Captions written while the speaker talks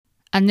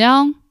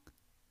안녕.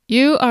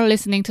 You are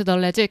listening to The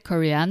Legit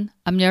Korean.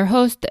 I'm your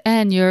host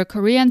and your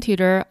Korean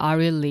tutor,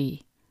 Ari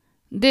Lee.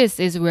 This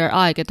is where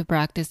I get to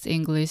practice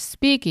English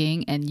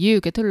speaking and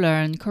you get to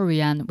learn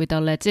Korean with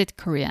a legit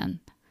Korean.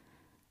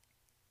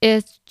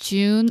 It's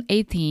June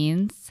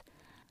 18th.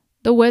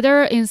 The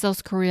weather in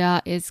South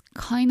Korea is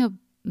kind of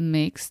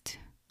mixed.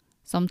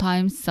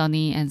 Sometimes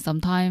sunny and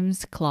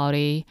sometimes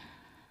cloudy.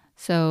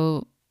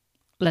 So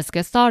let's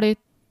get started.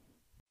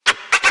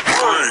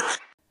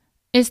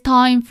 It's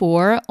time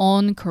for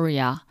On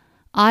Korea.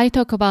 I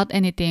talk about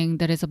anything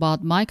that is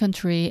about my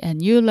country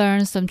and you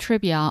learn some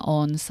trivia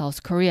on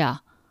South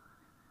Korea.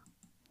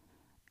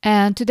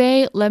 And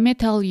today, let me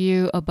tell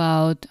you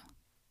about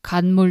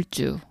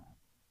간물주.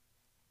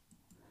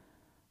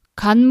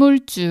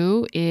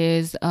 간물주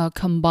is a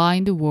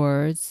combined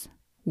word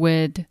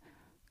with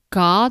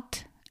God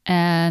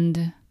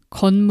and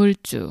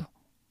건물주.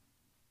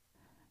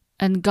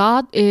 And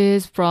God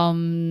is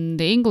from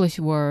the English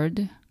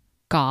word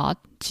God,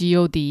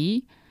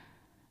 G-O-D,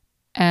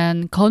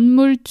 and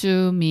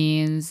건물주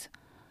means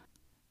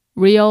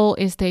real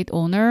estate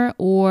owner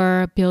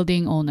or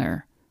building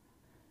owner.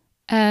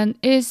 And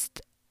it's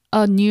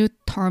a new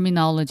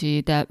terminology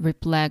that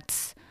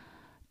reflects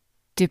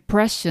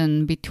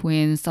depression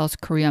between South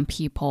Korean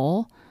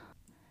people.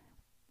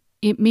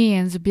 It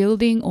means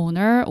building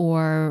owner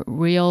or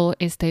real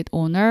estate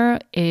owner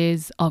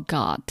is a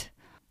god,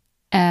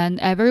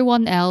 and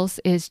everyone else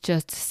is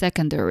just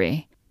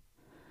secondary.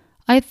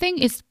 I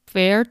think it's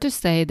fair to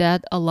say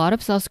that a lot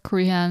of South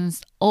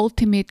Koreans'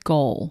 ultimate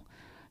goal,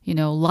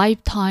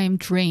 lifetime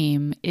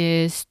dream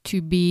is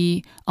to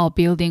be a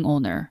building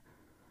owner.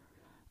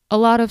 A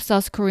lot of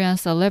South Korean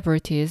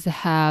celebrities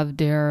have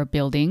their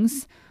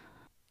buildings,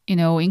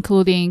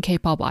 including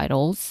K-pop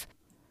idols.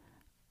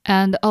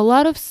 And a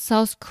lot of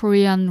South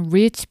Korean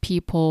rich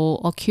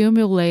people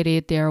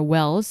accumulated their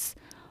wealth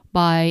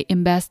by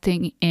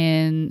investing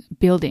in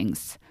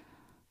buildings.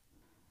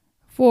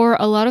 For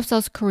a lot of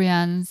South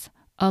Koreans,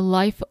 a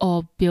life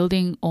of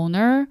building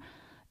owner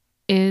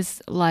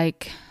is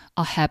like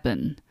a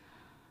heaven.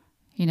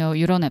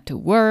 You don't have to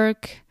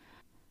work.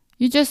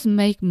 You just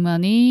make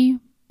money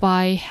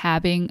by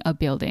having a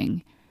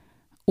building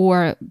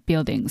or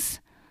buildings.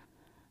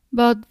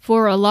 But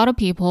for a lot of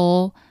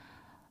people,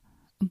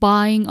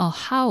 buying a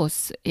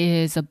house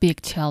is a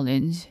big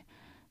challenge.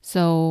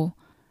 So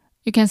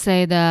you can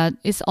say that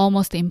it's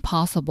almost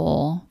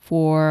impossible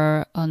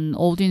for an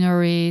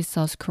ordinary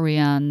South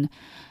Korean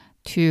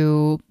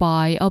to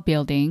buy a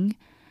building.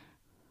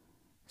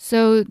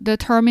 So the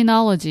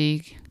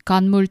terminology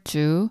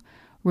간물주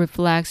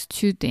reflects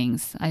two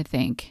things, I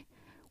think.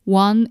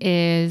 One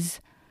is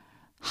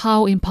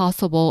how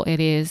impossible it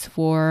is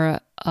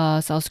for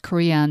a South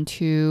Korean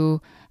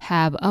to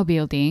have a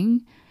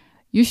building.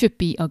 You should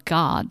be a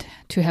god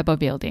to have a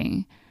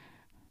building.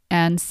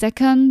 And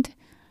second,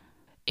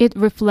 it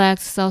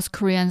reflects South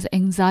Koreans'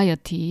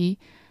 anxiety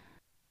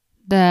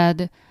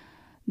that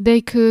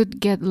they could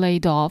get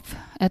laid off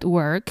at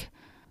work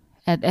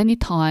at any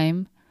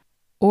time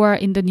or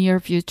in the near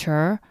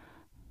future.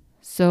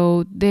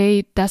 So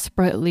they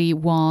desperately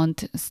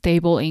want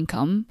stable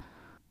income.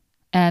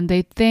 And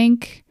they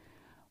think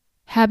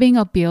having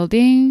a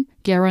building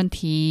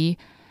guarantee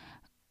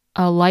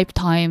a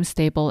lifetime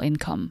stable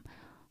income.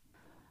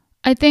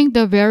 I think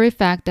the very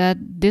fact that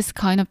this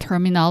kind of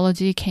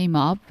terminology came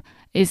up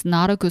is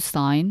not a good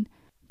sign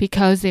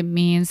because it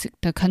means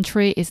the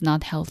country is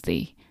not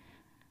healthy.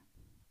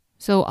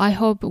 So I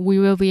hope we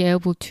will be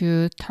able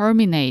to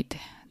terminate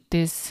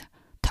this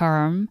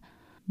term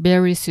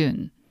very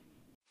soon.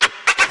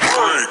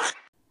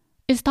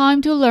 It's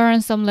time to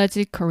learn some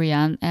legit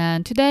Korean,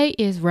 and today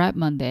is Rap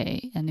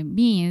Monday, and it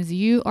means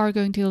you are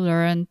going to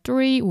learn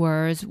 3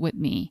 words with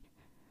me.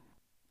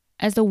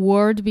 As the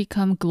world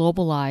became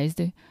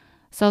globalized,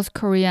 South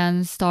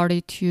Koreans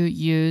started to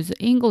use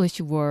English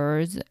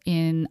words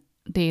in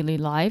daily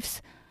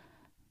lives,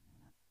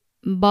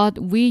 but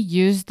we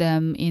use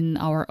them in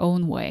our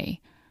own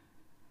way.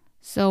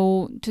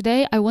 So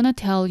today I want to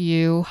tell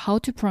you how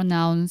to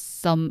pronounce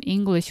some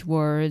English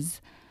words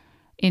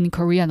in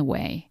Korean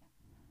way.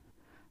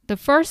 The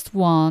first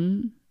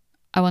one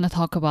I want to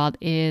talk about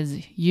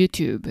is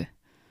YouTube.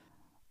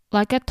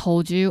 Like I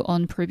told you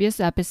on previous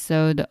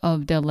episode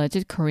of The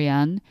Legit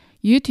Korean,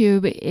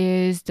 YouTube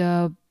is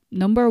the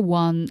number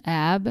 1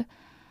 app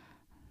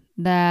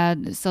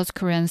that South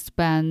Koreans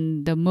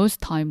spend the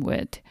most time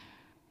with.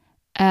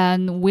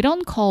 And we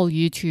don't call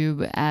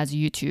YouTube as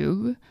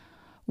YouTube.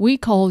 We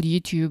call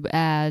YouTube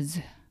as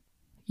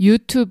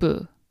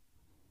YouTube.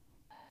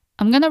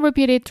 I'm going to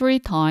repeat it 3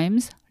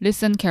 times.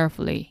 Listen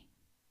carefully.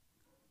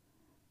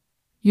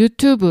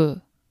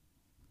 YouTube.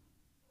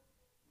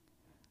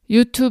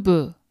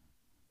 YouTube.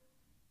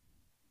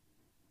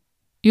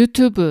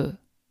 YouTube.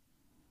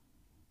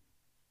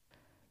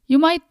 You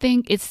might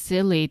think it's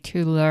silly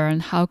to learn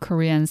how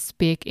Koreans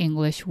speak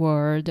English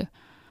word,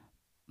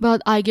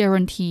 but I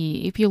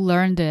guarantee if you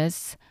learn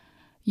this,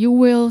 you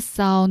will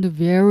sound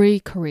very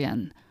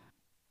Korean.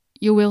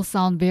 You will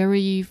sound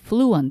very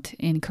fluent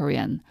in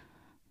Korean.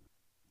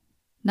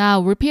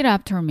 Now repeat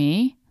after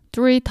me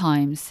 3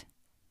 times.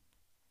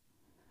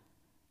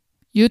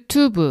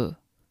 유튜브,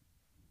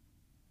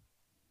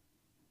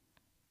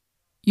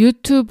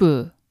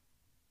 유튜브,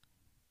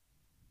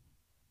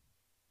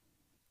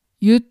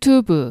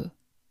 유튜브.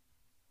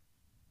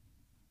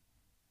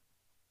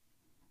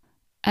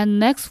 And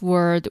next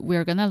word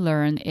we're gonna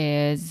learn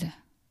is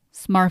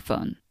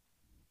smartphone.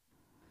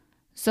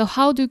 So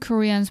how do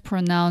Koreans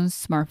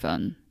pronounce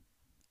smartphone?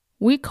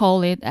 We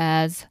call it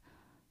as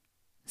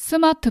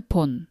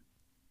스마트폰.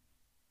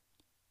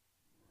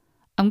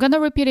 I'm gonna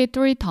repeat it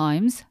 3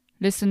 times.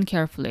 Listen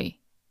carefully.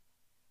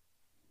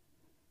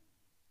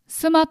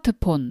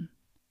 스마트폰,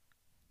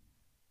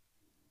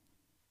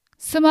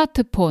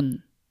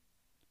 스마트폰,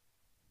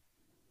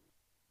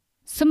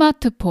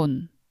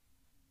 스마트폰.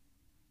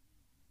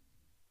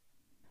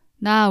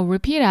 Now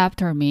repeat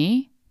after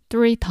me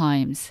 3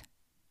 times.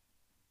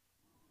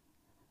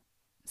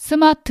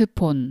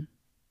 스마트폰,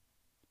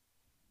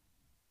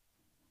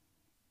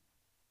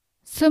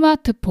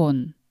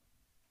 스마트폰,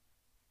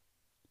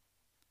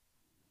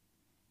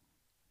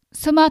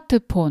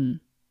 스마트폰.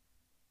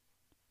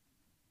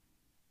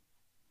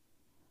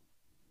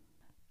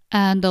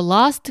 And the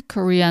last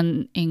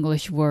Korean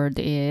English word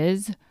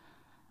is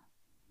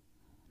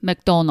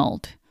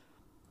McDonald.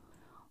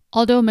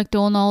 Although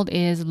McDonald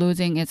is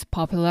losing its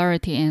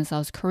popularity in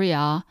South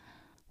Korea,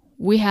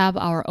 we have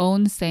our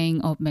own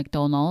saying of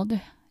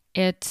McDonald.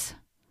 It's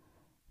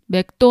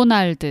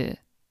맥도날드.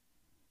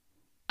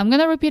 I'm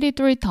gonna repeat it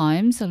 3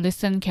 times.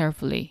 Listen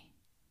carefully.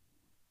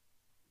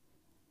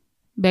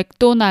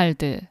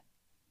 맥도날드,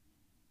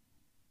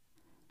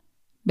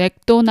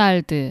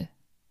 맥도날드,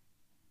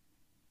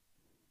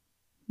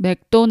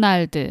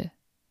 맥도날드.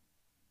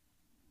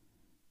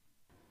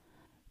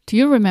 Do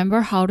you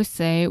remember how to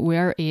say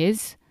where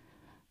is?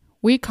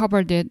 We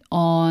covered it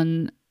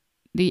on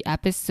the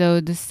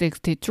episode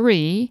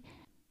 63.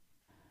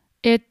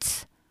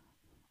 It's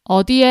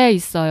어디에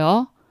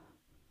있어요?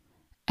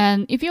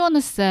 And if you want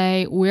to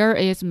say where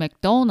is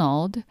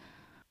McDonald,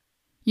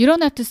 you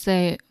don't have to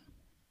say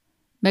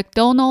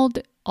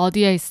McDonald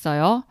어디에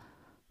있어요?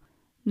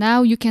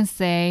 Now you can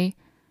say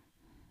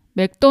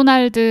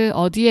맥도날드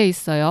어디에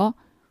있어요?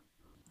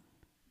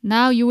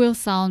 Now you will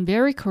sound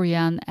very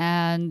Korean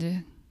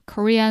and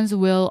Koreans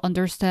will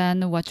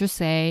understand what you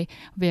say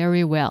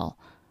very well.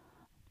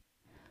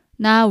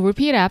 Now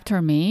repeat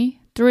after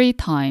me 3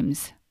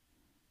 times.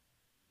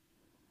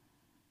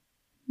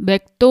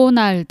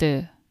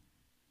 맥도날드,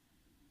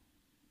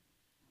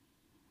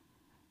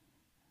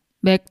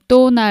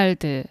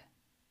 맥도날드,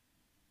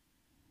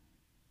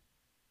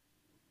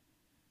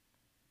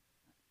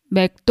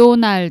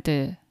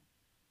 맥도날드.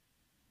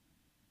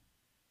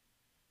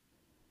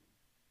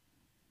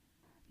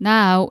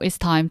 Now it's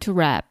time to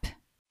rap.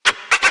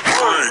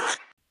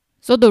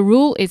 So the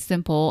rule is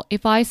simple.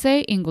 If I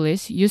say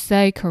English, you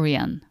say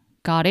Korean.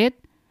 Got it?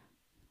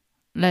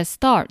 Let's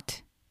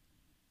start.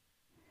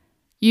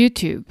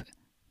 YouTube,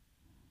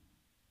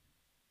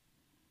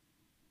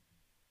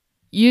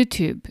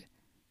 YouTube.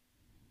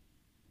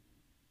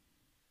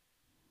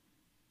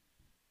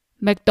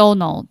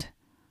 McDonald,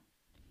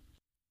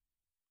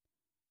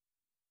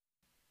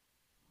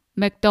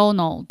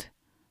 McDonald.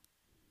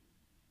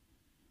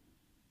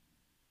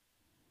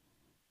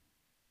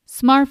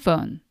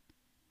 Smartphone,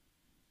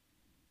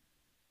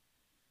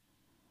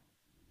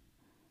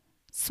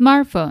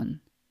 smartphone.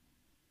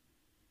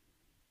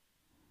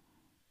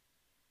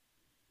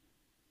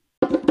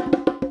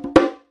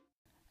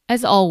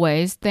 As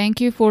always,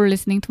 thank you for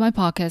listening to my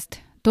podcast.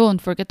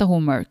 Don't forget the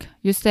homework.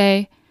 You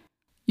say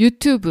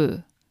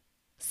유튜브,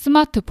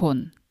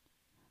 스마트폰,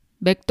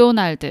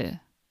 맥도날드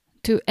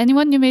to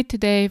anyone you meet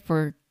today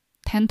for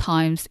 10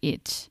 times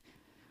each.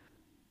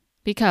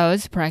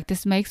 Because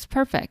practice makes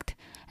perfect.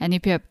 And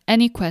if you have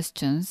any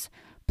questions,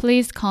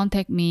 please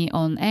contact me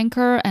on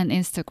Anchor and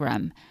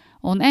Instagram.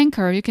 On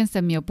Anchor, you can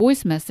send me a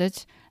voice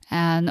message.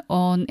 And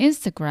on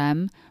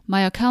Instagram,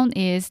 my account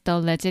is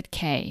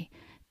TheLegitK.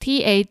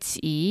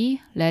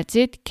 THE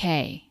Legit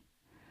K.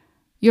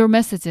 Your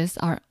messages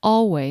are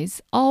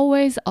always,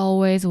 always,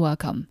 always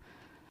welcome.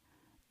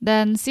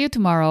 Then see you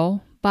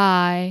tomorrow.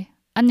 Bye.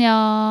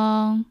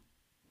 안녕.